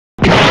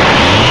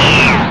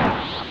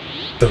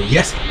So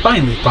yes,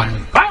 finally.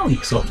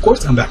 So of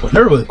course I'm back with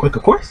her really quick,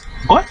 of course.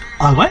 What?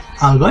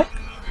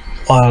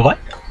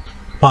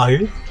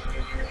 Fire.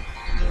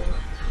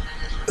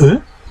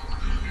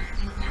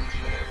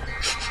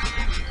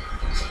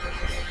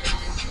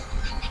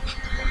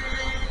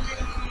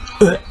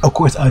 Of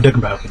course, Dokkan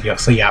Battle video.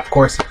 So yeah, of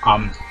course,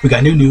 we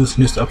got new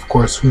stuff. Of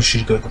course, who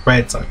should go to the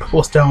red side,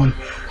 purple stone.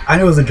 I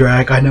know it's a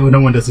drag. I know no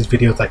one does these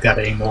videos like that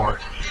anymore,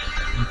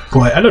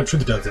 but I know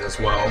Truth does it as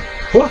well.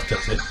 Who else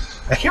does it?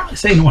 I can't really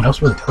say no one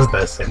else really does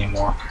this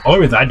anymore. The only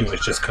reason I do it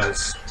is just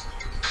because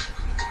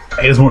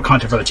there's more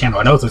content for the channel.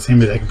 I know it's the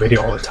same exact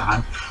video all the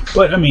time,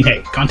 but I mean,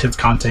 hey, content's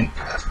content.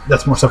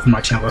 That's more stuff for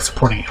my channel. That's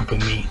supporting and helping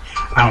me.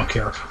 I don't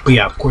care. But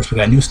yeah, of course, we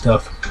got new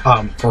stuff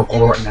for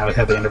Global right now. They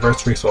have the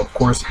anniversary, so of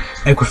course,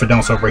 and of course for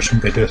Down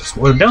Celebration, they do this.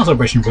 Well, Down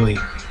Celebration really,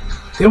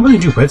 they don't really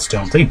do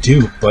redstones. They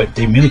do, but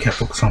they mainly kind of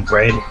focus on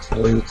red,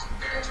 blue.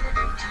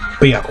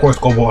 But yeah, of course,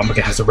 Global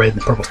has the red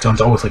and the purple stones.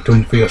 I always like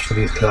doing videos for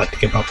these because I like to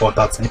get my full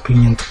thoughts and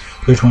opinions.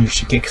 Which one you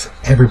should get, because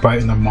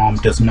everybody and their mom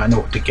does not know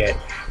what to get.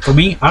 For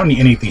me, I don't need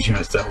any of these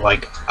units though.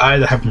 Like, I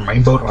either have them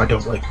rainbowed or I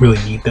don't like really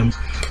need them.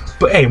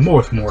 But hey, more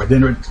is more.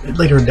 Then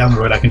later down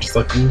the road, I can just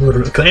like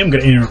literally, because I am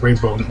going to end up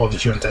rainbowing all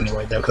these units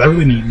anyway though, because I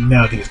really need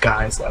none of these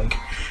guys. Like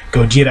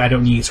Gogeta I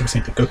don't need, Super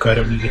Saiyan Goku I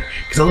don't need,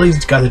 because all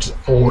these guys are just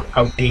old,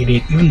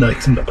 outdated. Even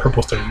like some of the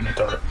purple star units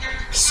are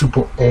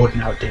super old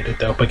and outdated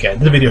though. But yeah,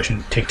 the video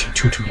shouldn't take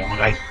too long.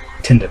 I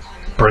tend to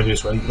burn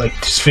these like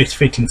just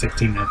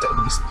 15-16 minutes at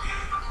least.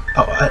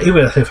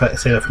 Even if I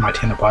say that for my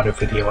Tanabata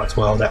video as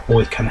well, that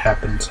always kind of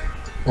happens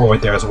over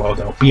there as well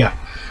though. But yeah,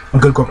 I'm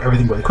gonna go over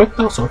everything really quick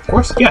though, so of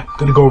course, yeah,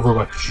 gonna go over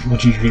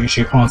what you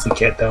should honestly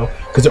get though,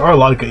 because there are a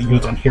lot of good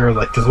units on here.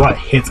 Like, there's a lot of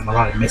hits and a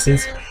lot of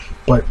misses,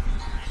 but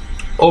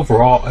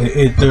overall,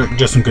 there are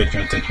just some good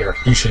units in here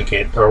you should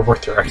get, or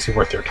worth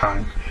your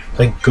time.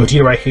 Like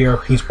Gogeta right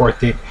here, he's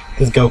worth it.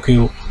 This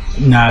Goku,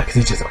 nah, because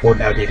he's just old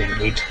and outdated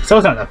in age, so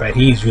it's not that bad.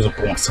 He's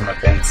usable in some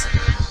events.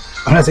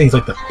 I'm not saying he's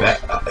like the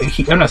best.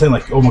 I'm not saying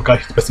like, oh my god,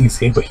 he's the best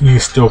EZA, but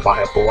he's still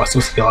viable. I still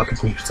see a lot of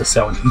people used to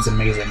sell, and he's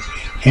amazing.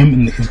 Him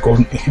and the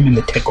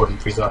Tech Golden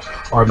Frieza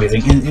are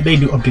amazing, and they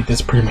do update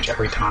this pretty much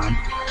every time,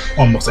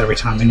 almost every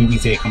time a new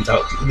EZA comes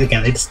out.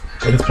 Again, they just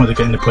at this point they're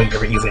going to putting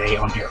every EZA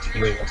on here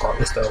anyway,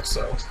 regardless though.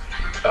 So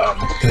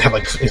they have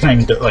like, it's not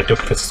even like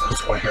Dokkan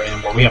Physical on here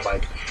anymore. We have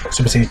like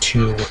Super Saiyan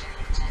 2,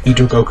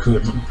 Edo Goku,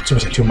 and Super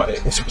Saiyan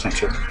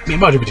 2. I mean,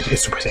 Majin Vegeta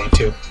is Super Saiyan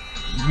 2.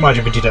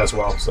 Majin Vegeta as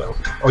well, so.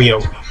 Oh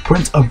yo,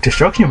 Prince of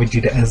Destruction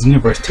Vegeta, as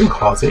Universe 2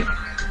 calls it.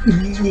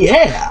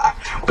 Yeah!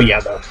 But yeah,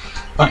 though.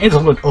 It's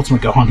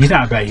Ultimate Gohan. He's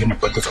not a bad unit,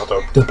 but there's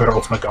better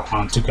Ultimate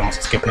Gohan, so you can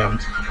also skip him.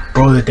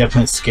 Broly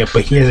definitely skip,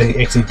 but he has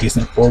a actually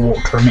decent 4-World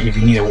Tournament if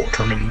you need a World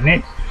Tournament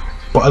unit.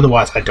 But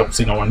otherwise, I don't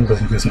see no one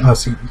really using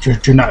us.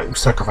 You're not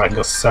sacrificing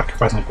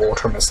a World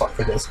Tournament slot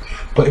for this.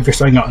 But if you're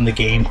starting out in the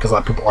game, because a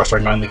lot of people are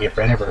starting out in the game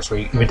for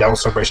Anniversary, even Down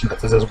Celebration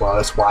does this as well.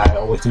 That's why I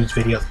always do these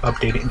videos,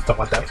 update it and stuff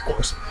like that, of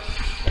course.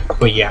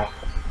 But yeah,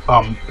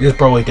 this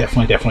Broly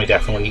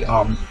definitely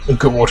a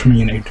good World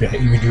Tournament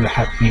unit. You do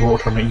have any World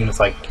Tournament units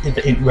like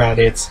the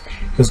Raditz,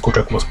 Physical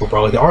Dragon Ball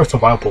Broly. They are a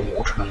survivable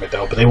World Tournament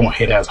though, but they won't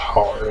hit as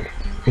hard.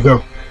 You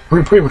go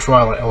pretty much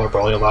rely on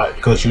Broly a lot,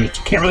 because you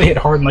can't really hit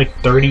hard in like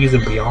 30s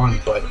and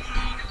beyond, but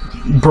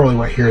Broly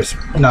right here is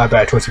not a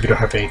bad choice if you don't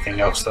have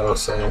anything else though.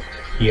 So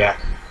yeah,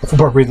 Full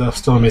Power Frieza,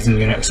 still an amazing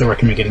unit. I still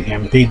recommend getting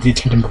him. They did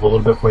change him up a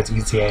little bit for his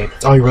EZA.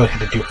 That's all you really had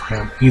to do for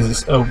him.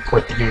 He's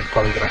worth the unit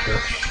probably get out here.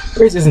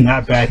 Brace isn't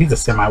that bad. He's a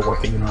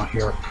semi-worth it unit out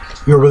here.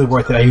 You're really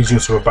worth it. I use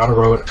Super Battle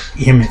Road.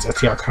 Him and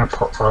STR kind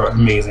of are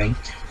amazing.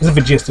 This is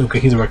Vegeta still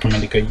good. He's a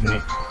recommended good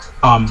unit.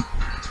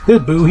 This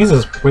Boo, he's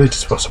really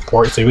just for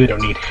support, so you really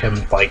don't need him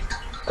like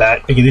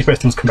that. Again, these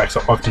redstones come back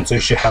so often, so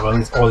you should have at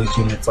least all these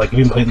units. Like, if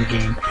you've been playing the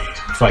game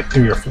for like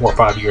 3 or 4 or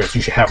 5 years,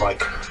 you should have like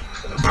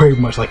pretty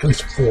much like at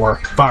least 4,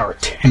 5, or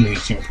 10 of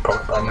these units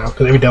probably by now.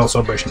 Because every Down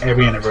Celebration,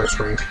 every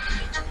anniversary,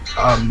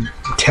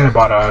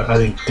 Tanabata, I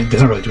think they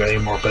doesn't really do it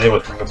anymore, but they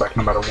always bring it back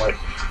no matter what.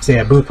 So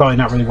yeah, Boo's probably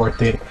not really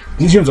worth it.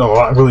 These units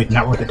are really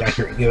not worth it down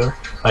here either.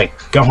 Like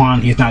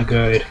Gohan, he's not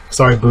good.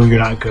 Sorry Boo, you're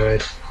not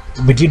good.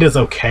 Vegeta's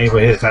okay,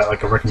 but it's not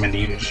like a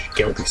recommended you should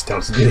get with these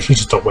stones. He's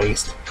just a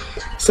waste.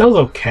 Cell's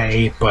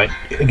okay, but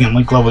again,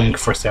 like leveling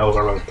for cells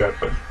are really good,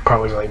 but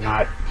probably really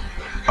not.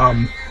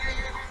 I'm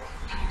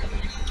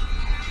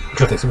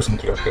trying to think Super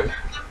Saiyan 2 is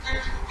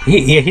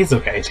good. He's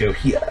okay too.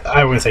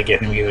 I wouldn't say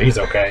get him either. He's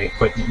okay,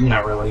 but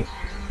not really.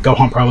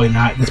 Gohan probably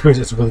not. This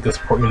person is a really good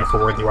support unit for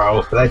Worthy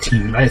Rivals, but that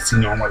team, I didn't see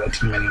no more of that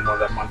team anymore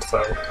that month,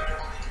 so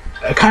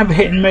kind of a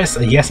hit and miss.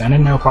 A yes and a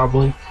no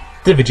probably.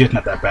 This Vegeta's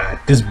not that bad.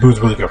 This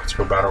Boo's really good for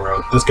Super Battle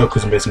Road. This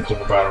Goku's amazing for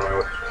Super Battle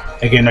Road.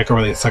 Again, I can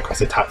really sacrifice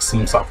the top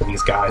seam slot for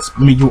these guys.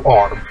 I mean, you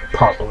are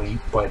probably,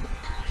 but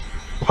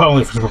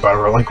probably for Super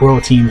Battle Road. Like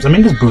Royal teams, I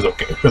mean, this Boo's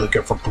okay, really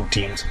good for Boo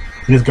teams.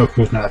 And this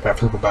Goku's not that bad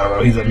for Super Battle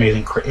Road. He's an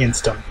amazing crit and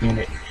stun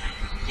unit.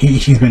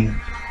 He's been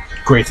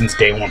great since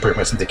day one, pretty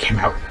much since it came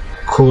out.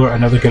 Cooler,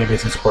 another good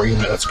amazing support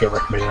unit. That's good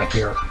recommended right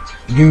here.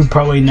 You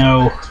probably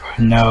know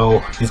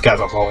no, these guys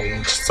are low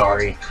age,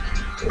 sorry.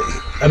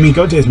 I mean,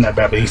 Gojo isn't that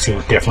bad, but these two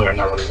definitely are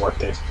not really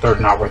worth it. They're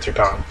not worth your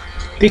time.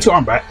 These two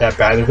aren't that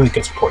bad, they're really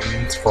good support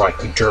units for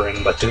like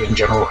during, like in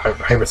general,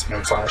 high-risk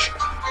and slash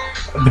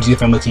Vegeta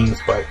family teams,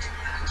 but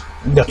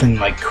nothing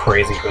like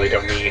crazy really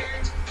don't need.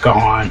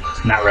 Gohan,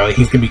 not really.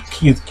 He's gonna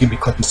be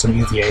collecting some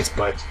EZAs,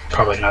 but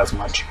probably not as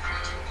much.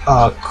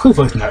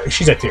 Cleveland's not.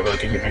 She's actually a really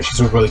good unit. She's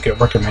a really good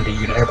recommended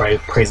unit. Everybody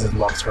praises and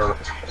loves her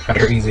at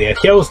her EZA.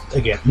 Kyo's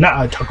again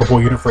not a talkable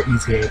unit for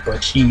EZA,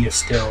 but she is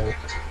still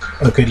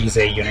a good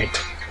EZA unit.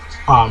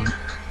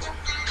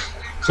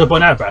 So, but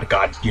not a bad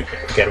God unit.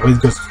 Again, it really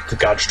goes to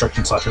God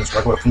Destruction slash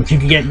regular. If you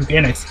can get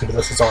it to the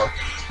SSR,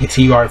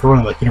 TUR, if you're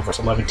running like Universe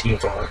 11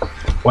 teams or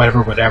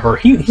whatever,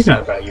 he's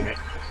not a bad unit.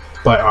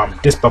 But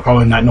Dispo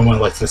probably not. No one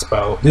likes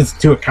Dispo. These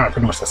two are kind of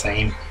pretty much the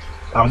same.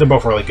 They're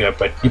both really good,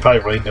 but you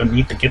probably really don't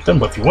need to get them.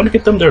 But if you want to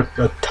get them, they're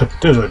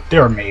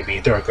a maybe.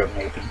 They're a good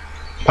maybe.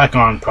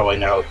 Pac-On, probably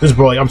no. This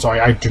Broly, I'm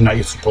sorry, I do not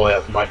use this Broly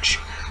as much.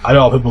 I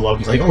know people love him.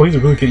 He's like, oh, he's a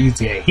really good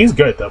EZA. He's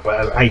good though,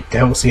 but I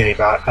don't see any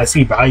value. I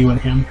see value in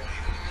him,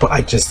 but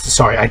I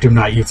do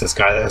not use this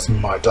guy as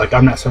much. Like,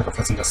 I'm not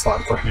sacrificing a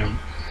slot for him.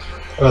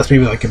 Unless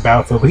maybe like in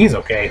Battlefield, but he's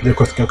okay. Of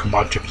course, Dokkan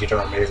Vegeta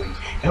are amazing.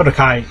 And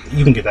Odakai,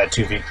 you can get that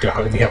too if you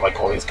have like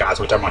all these guys,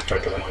 which I might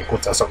start doing. Like,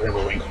 once I start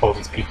removing all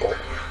these people,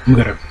 I'm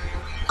gonna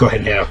go ahead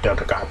and head up to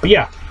Odakai. But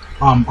yeah,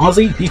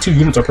 honestly, these two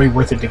units are pretty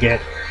worth it to get.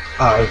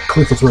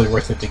 Khalifa's really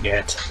worth it to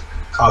get.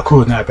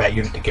 Cool is not a bad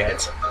unit to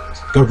get.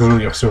 Goku's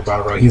really a super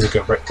battle row. He's a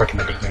good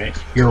recommended unit.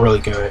 You're really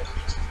good.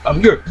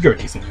 You're a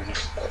decent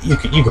unit.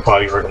 You could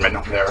probably recommend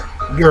them there.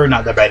 You're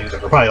not that bad either.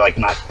 They're probably like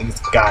not these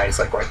guys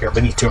like right here,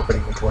 but these two are pretty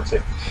much worth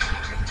it.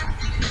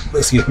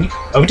 Excuse me.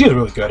 Vegeta's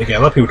really good. Again, a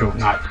lot of people do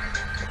not.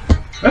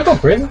 Am I going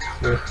crazy?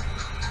 Yeah.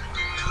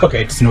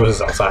 Okay, just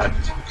notice outside.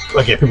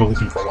 Like, yeah, people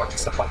leaving for work and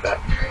stuff like that.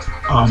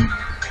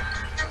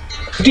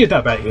 Vegeta's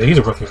not bad either. He's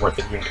a really worth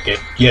it unit to get.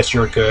 Yes,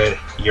 you're good.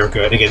 You're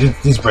good. Again,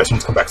 these breast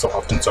ones come back so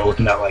often, so it's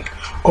not like,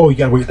 oh, you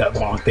gotta wait that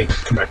long. They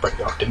come back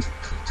pretty often.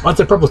 On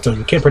the purple stone,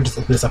 you can't purchase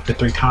this up to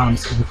 3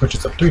 times. If you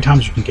purchase up 3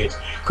 times, you can get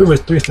pretty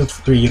much 3 stones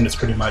for 3 units,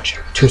 pretty much.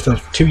 2 stones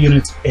for 2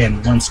 units,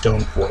 and 1 stone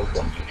for 1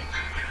 unit.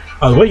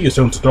 The way you use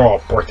stones, they're all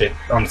worth it,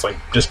 honestly.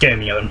 Just get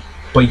any of them.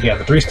 But yeah,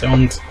 the 3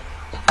 stones,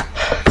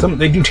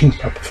 they do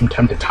change up from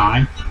time to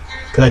time.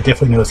 Because I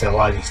definitely noticed that a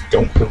lot of these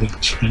don't really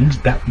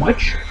change that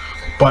much.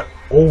 But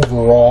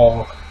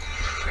overall,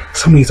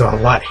 some of these are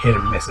a lot hit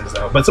and misses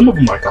though. But some of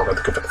them are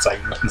really good for the side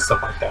units and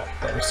stuff like that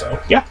though.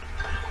 So yeah.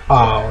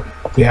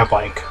 We have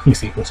like, let me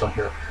see what's on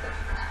here.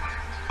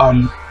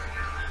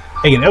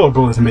 Again,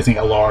 LR is amazing.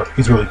 LR,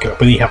 he's really good,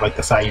 but you have like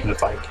the side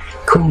units like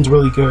Kron's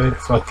really good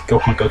for like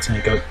Gohan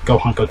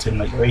Goten,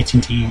 like your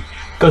 18 team.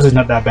 Goten's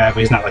not that bad, but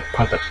he's not like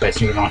probably the best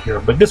unit on here.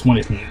 But this one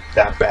isn't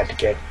that bad to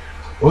get.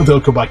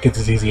 Although Gohan gets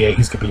his EZA,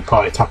 he's gonna be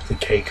probably top of the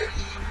cake,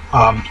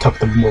 top of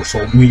the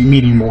morsel,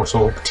 medium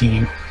morsel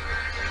team.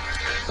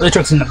 The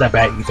truck's not that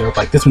bad either.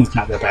 Like this one's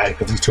not that bad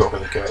because these two are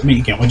really good. I mean,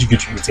 again, once you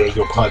get your EZA,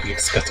 you'll probably be a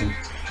disgusting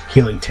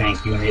healing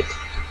tank unit.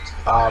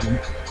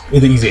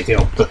 It's easy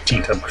to put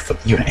change them for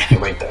the unit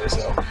anyway though,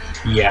 so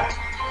yeah.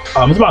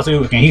 It's about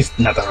to, again, he's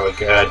not that really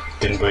good,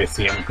 didn't really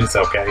see him, he's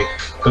okay.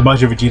 But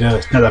Major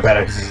Vegeta, not that bad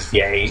at his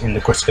EZA, and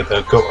of course you get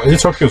the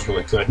his Torquio's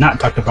really good. Not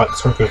talked about, the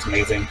Torquio's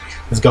amazing.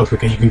 His Goku,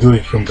 because you can do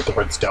it with the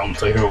red stone,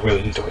 so you don't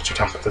really need to waste your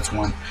time with this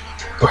one.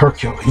 But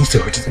Hercule, he's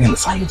so just, again, the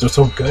science are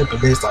so good, but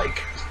there's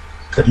like,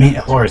 the main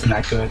LR isn't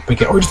that good. But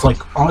or just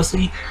like,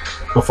 honestly,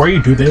 before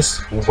you do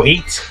this,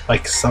 wait,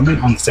 like summon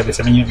on the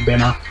 77 unit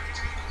banner.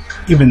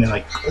 Even then,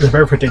 like the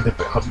very first day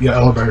the your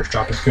elevator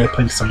drop is good.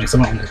 Playing something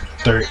on the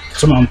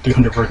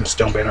 300 version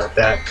stone banner of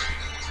that.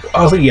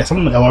 Honestly, yeah,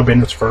 some of the LR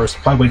banners first.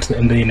 Probably wait to the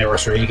end of the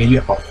anniversary. Again, you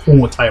have a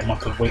whole entire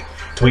month of wait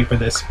for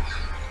this.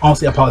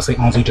 Honestly, I'll probably say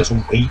honestly just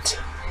wait,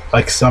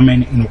 like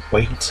summon and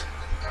wait.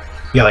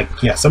 Yeah, like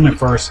yeah, summon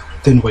first,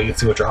 then wait and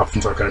see what your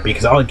options are going to be.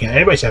 Because again,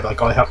 everybody should have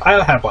like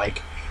I have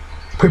like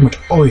pretty much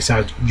all these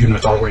side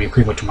units already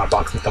pretty much in my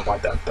box and stuff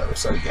like that though.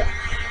 So yeah,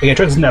 again,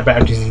 Trunks isn't that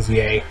bad.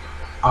 EZA.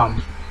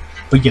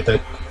 But yeah,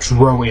 the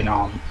Dro and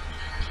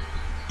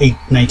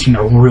 819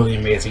 are really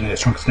amazing. And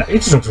Trunks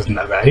isn't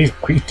that bad. He's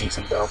pretty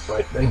decent though.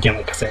 But again,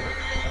 like I said,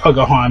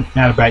 Gohan,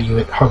 not a bad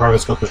unit.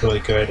 Harvard's Goku was really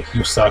good.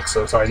 You suck.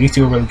 So sorry. These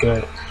two are really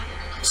good.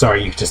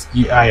 Sorry,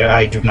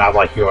 I do not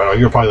like you at all.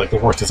 You're probably like the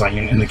worst design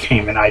unit in the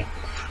game, and I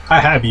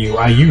have you.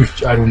 I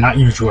do not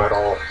use you at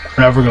all.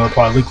 I'm never gonna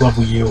probably league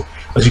level you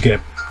unless you get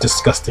a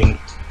disgusting,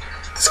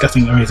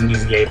 amazing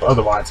EZA. But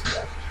otherwise,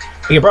 yeah.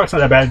 Yeah, Brock's not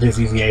that bad as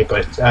EZA,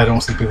 but I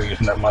don't see people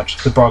using that much.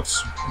 The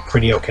Brock's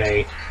pretty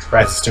okay.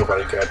 Raz is still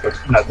really good, but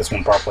not this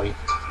one properly.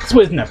 This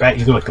one isn't that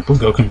bad either. Like the Blue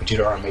Goku and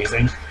Vegeta are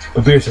amazing,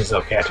 but Beerus is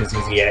okay at his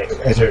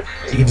EZA.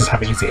 He doesn't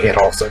have an EZA at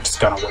all, so just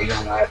gotta wait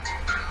on that.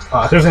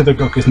 Thursday the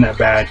Goku isn't that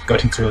bad.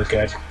 Goten's really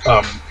good.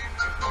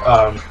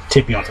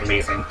 Tapion's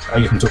amazing. I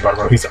use him to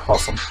Battle, he's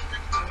awesome.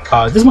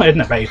 This one isn't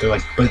that bad either,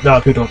 like, but a lot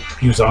of people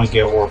don't use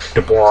Zonga or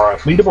Deborah.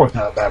 I mean, Deborah's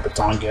not that bad, but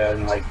Zonga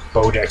and like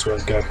Bojack's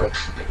really good, but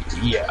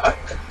yeah.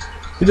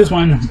 This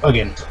one,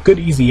 again, good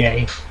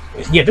EZA.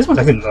 Yeah, this one's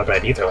actually not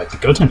bad either. Like the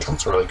Goten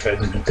Trunks are really good,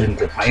 and then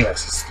the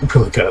IMAX is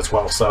really good as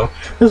well. So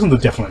this one's a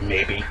definite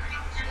maybe.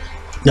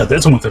 No,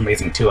 this one's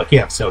amazing too. Like you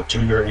have Cell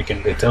Junior, you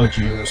can the Cell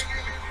Juniors,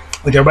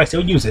 which everybody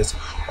still uses,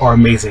 are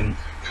amazing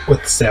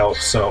with Cell.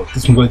 So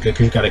this one's really good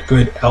because you got a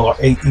good LR,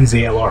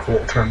 EZAGLB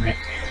for tournament.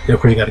 You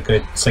got a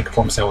good second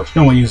form Cell, which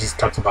no one uses.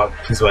 Talks about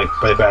he's like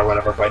really bad or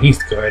whatever, but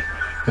he's good.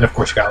 And of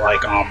course you got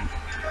like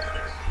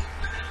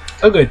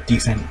a good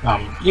decent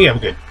you have a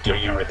good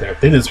unit right there.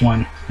 Then this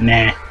one,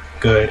 nah,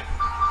 good.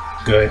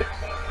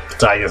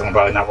 Sorry, this one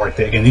probably not worth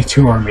it. Again, these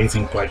two are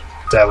amazing, but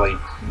sadly,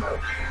 no.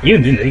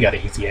 Even then, they got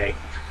an EZA.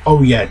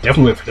 Oh yeah,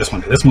 definitely wait for this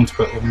one. This one's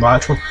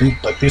really,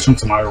 like these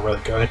ones are really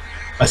good.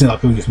 I see a lot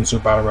of people using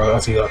Super Battle Road. I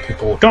see a lot of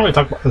people don't really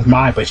talk about this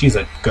Mai, but she's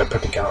a good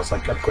picking out. It's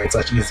like upgrade /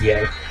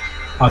 EZA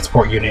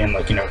support unit and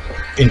like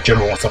in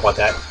general and stuff like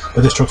that.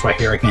 But this Trunks right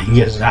here, again,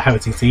 he does not have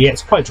its EZA yet.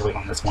 It's probably just wait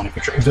on this one if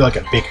you're like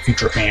a big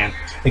future fan.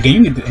 Again,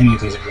 you can do any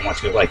of these if you want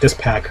to. Like this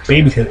pack,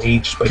 Baby has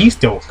aged, but he's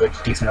still good,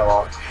 decent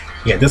LR.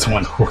 Yeah, this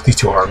one, these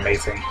two are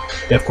amazing.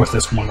 Then of course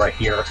this one right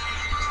here.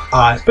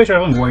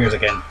 Special Warriors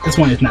again. This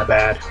one is not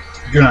bad.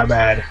 You're not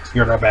bad.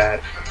 You're not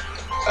bad.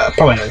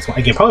 Probably not this one.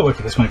 Again, probably wait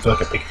for this one if you're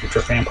like a big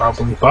future fan,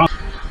 probably. But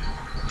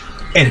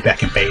and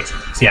back in phase.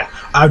 So yeah,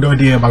 I have no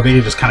idea. My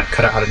video just kind of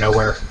cut out of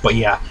nowhere. But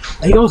yeah,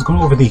 I was going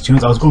over these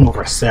tunes. I was going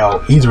over Cell.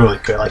 He's really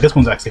good. Like this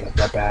one's actually not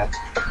that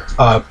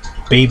bad.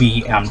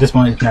 Baby, this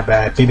one is not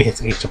bad. Baby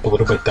hits H up a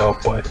little bit though,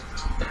 but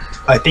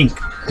I think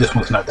this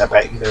one's not that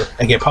bad either.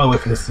 Again, probably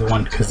wait for this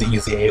one because the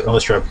EZA,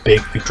 unless you're a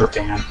big future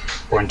fan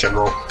or in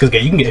general. Because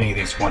again, you can get any of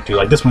these you want to.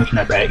 Like this one's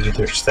not bad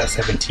either. It's just at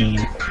 17.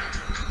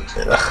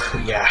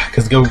 Yeah,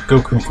 because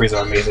Goku and Frieza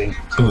are amazing.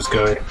 Boo's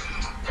good.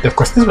 Of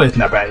course, this one is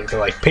not bad either.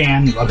 Like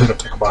Pan, a lot of people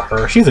talk about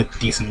her. She's a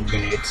decent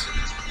unit.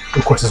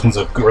 Of course, this one's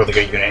a really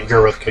good unit. You're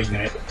a really good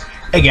unit.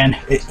 Again,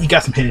 you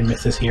got some hit and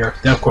misses here.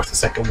 Then, of course, the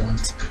second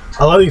ones.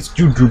 A lot of these,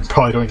 you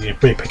probably don't need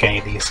to really pick any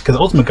of these because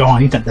Ultimate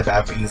Gohan, he's not that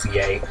bad for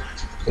EZA.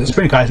 The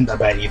Spring Kai isn't that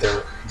bad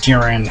either.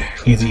 Jiren,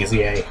 he's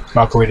EZA.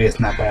 Valkyrie is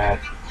not bad.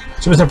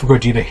 Super Saiyan for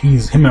Gogeta,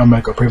 him and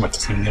Omega are pretty much the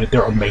same unit.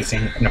 They're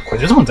amazing. And of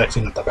course, this one's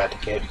actually not that bad to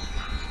get.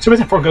 Super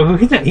Saiyan for Goku,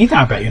 he's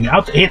not a bad unit.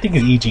 I think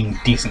he's aging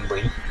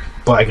decently.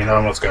 But again,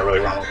 no one's going to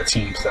really run with the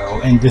team.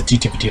 So, and this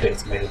GT Vegeta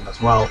is amazing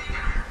as well.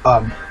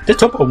 This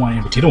Topo one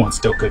and Vegeta one's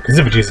still good because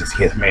the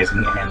Vegeta is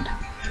amazing. And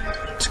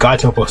Sky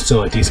Topo is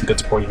still a decent good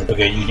support unit. But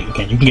again,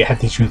 you can get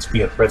hefty units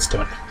via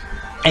Redstone.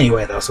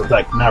 Anyway, though, so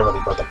like not really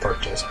worth the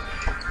purchase.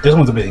 This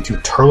one's amazing too.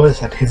 Turles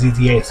had his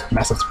EZA, it's a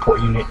massive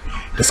support unit,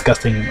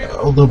 disgusting,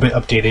 a little bit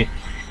updated,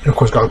 and of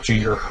course Garlic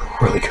Jr.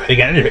 really good.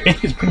 Again,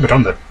 he's pretty much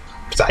on the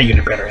side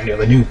unit better, and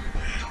the new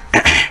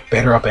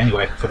better up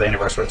anyway for the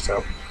anniversary.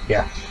 So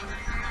yeah.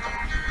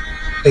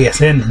 But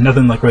yes, and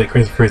nothing like really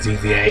crazy for his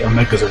EZA.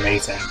 Omega's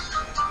amazing.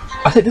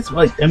 I said this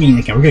like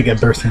again we're gonna get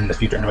burst in the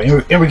future anyway,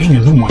 and we're getting a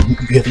new one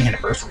because the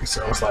anniversary.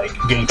 So it's like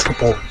getting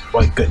triple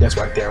like goodness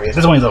right there. Yeah,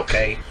 this one is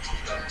okay.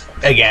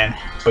 Again,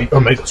 but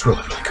Omega's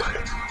really good.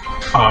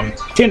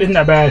 10 isn't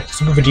that bad.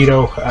 Super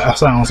Vegito,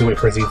 I honestly wait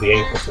for his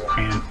EZA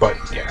beforehand, but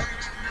yeah.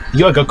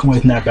 Yo Goku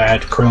isn't that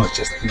bad. Krillin's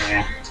just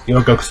nah.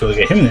 Yo Goku's really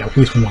good. Him and that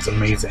Whis one was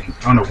amazing.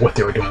 I don't know what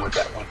they were doing with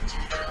that one.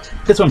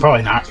 This one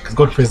probably not, because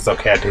Golden Freeze is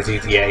okay after his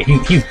EZA.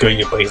 He's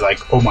good, but he's like,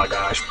 oh my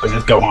gosh. But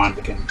this Gohan,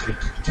 again,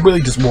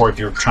 really just more if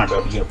you're trying to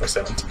build a unit for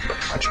 17,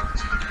 pretty much.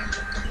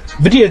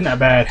 Vegeta isn't that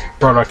bad.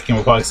 Broddock, again,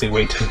 we'll probably say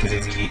wait till his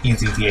EZA.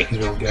 He's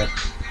really good.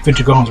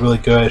 Vegeta Gohan's really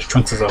good.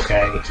 Trunks is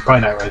okay.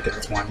 Probably not really good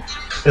this one.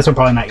 This one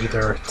probably not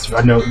either.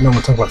 I know no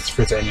one talks about this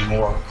Frieza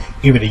anymore.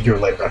 Even a year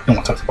later, no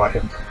one talks about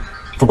him.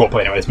 For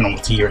Goldplay anyway, it's been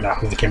almost a year now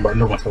since it came out.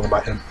 No one's talking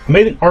about him.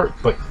 Amazing art,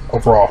 but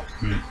overall,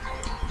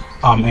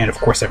 and of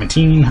course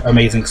 17,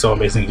 amazing, so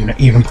amazing unit,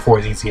 even before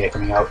his EZA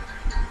coming out.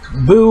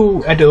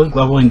 Boo at the link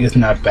leveling is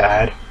not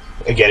bad.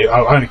 Again,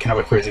 I cannot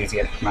wait for his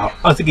EZA to come out.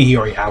 I was thinking he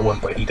already had one,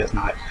 but he does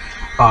not.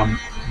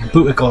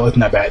 Boo at Glow is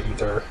not bad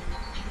either.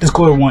 This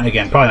Glow one,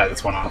 again, probably not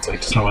this one, honestly.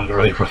 Just no one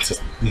really runs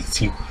this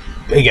team.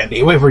 Again,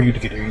 they wait for you to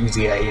get your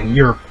EZA, and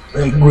you're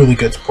a really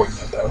good support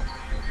unit, though.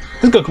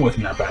 This Goku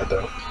wasn't that bad,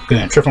 though.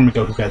 Then Triform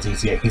Goku got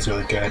EZA, he's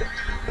really good.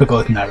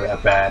 Piccolo isn't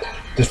that bad.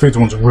 This Frieza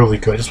one's really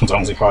good. This one's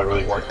honestly probably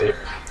really worth it.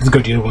 This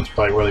Gogeta one's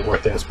probably really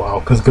worth it as well,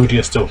 because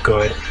Gogeta's still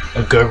good.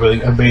 A good,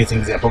 really amazing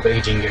example of an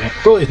aging unit.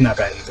 Really isn't that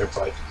bad either,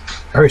 but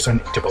I already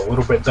starting to age up a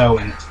little bit, though,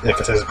 and like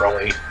I said, it's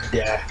probably,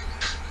 yeah.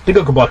 The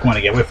Goku Block one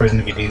again, wait for him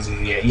to get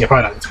EZA. Yeah,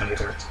 probably not this one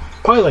either.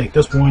 Probably like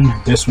this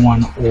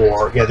one,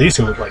 or yeah, these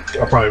two like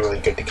are probably really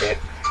good to get.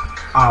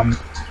 What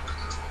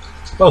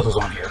else was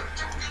on here?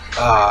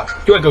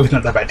 Goku's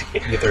not that bad to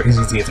get either. His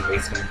EZA is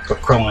amazing, but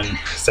Krillin,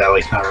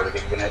 Sally's not really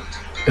good unit.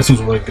 This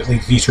one's really good.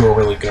 These two are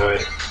really good.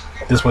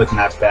 This one's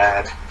not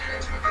bad.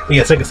 But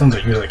yeah, Second Sons are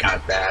usually kind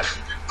of bad.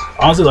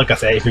 Honestly, like I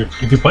said, if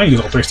you're playing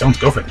these all three stones,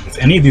 go for these.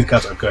 Any of these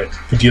guys are good.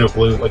 Vegeta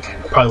Blue,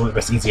 again, probably one of the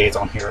best EZAs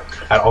on here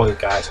out of all these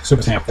guys.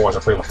 Super Saiyan 4s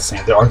are pretty much the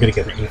same. They are going to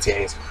get their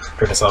EZAs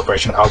during the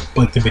celebration. I'll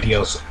link the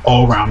videos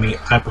all around me,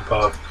 up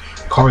above,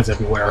 cards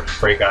everywhere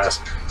for you guys.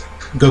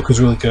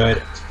 Goku's really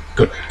good.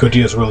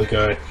 Gogeta's really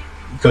good.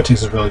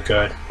 Gotenks is really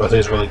good. Rose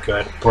is really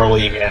good.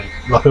 Broly again.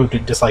 A lot of people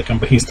did dislike him,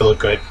 but he's still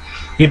good.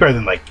 He's better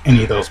than like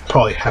any of those.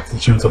 Probably half the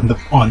tunes on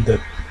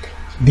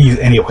these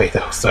anyway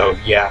though. So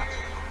yeah.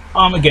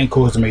 Again,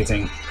 Cool is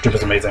amazing. Drip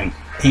is amazing.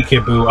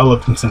 Boo, I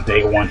loved him since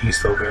day one.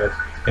 He's so good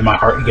in my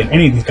heart. Again,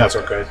 any of these guys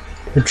are good.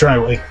 You're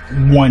trying like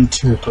 1,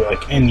 2, 3,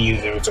 like any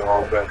of those are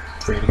all good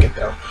for you to get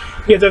though.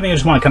 Yeah, the other thing I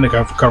just want to kind of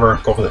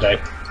go for the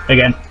day.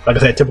 Again, like I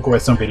said, typical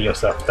Redstone video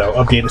stuff though,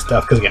 updated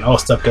stuff, because again, all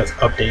stuff does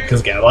update, because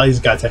again, a lot of these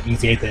guys have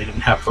EZA that they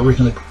didn't have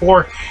originally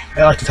before.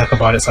 I like to talk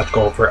about it, so I like to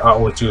go over it. I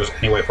always do this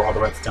anyway for all the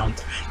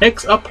Redstones.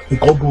 Next up, the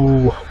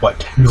global,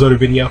 newsletter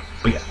video,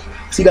 but yeah.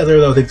 See you guys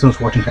later though, thanks so much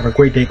for watching, have a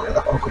great day, great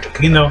life, all good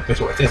to though, guess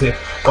what, stay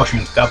safe, wash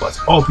your hands, God bless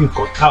all of you,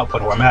 go out,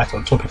 put on a mask,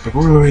 on toilet paper,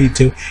 really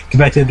to get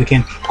back to it if you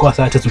can, go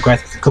outside, touch some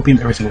grass, copium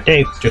every single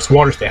day, just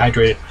water, stay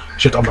hydrated,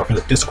 shift all my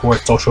friends, Discord,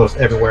 socials,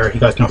 everywhere, you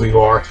guys know who you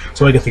are,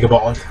 so I can think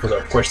about all this, because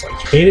of course, like,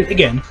 hated,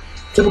 again,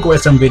 typical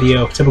Redstone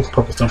video, typical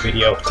Purple Stone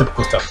video,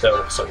 typical stuff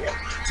though, so yeah,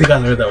 see you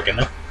guys later though, again,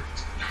 though,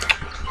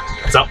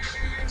 peace out.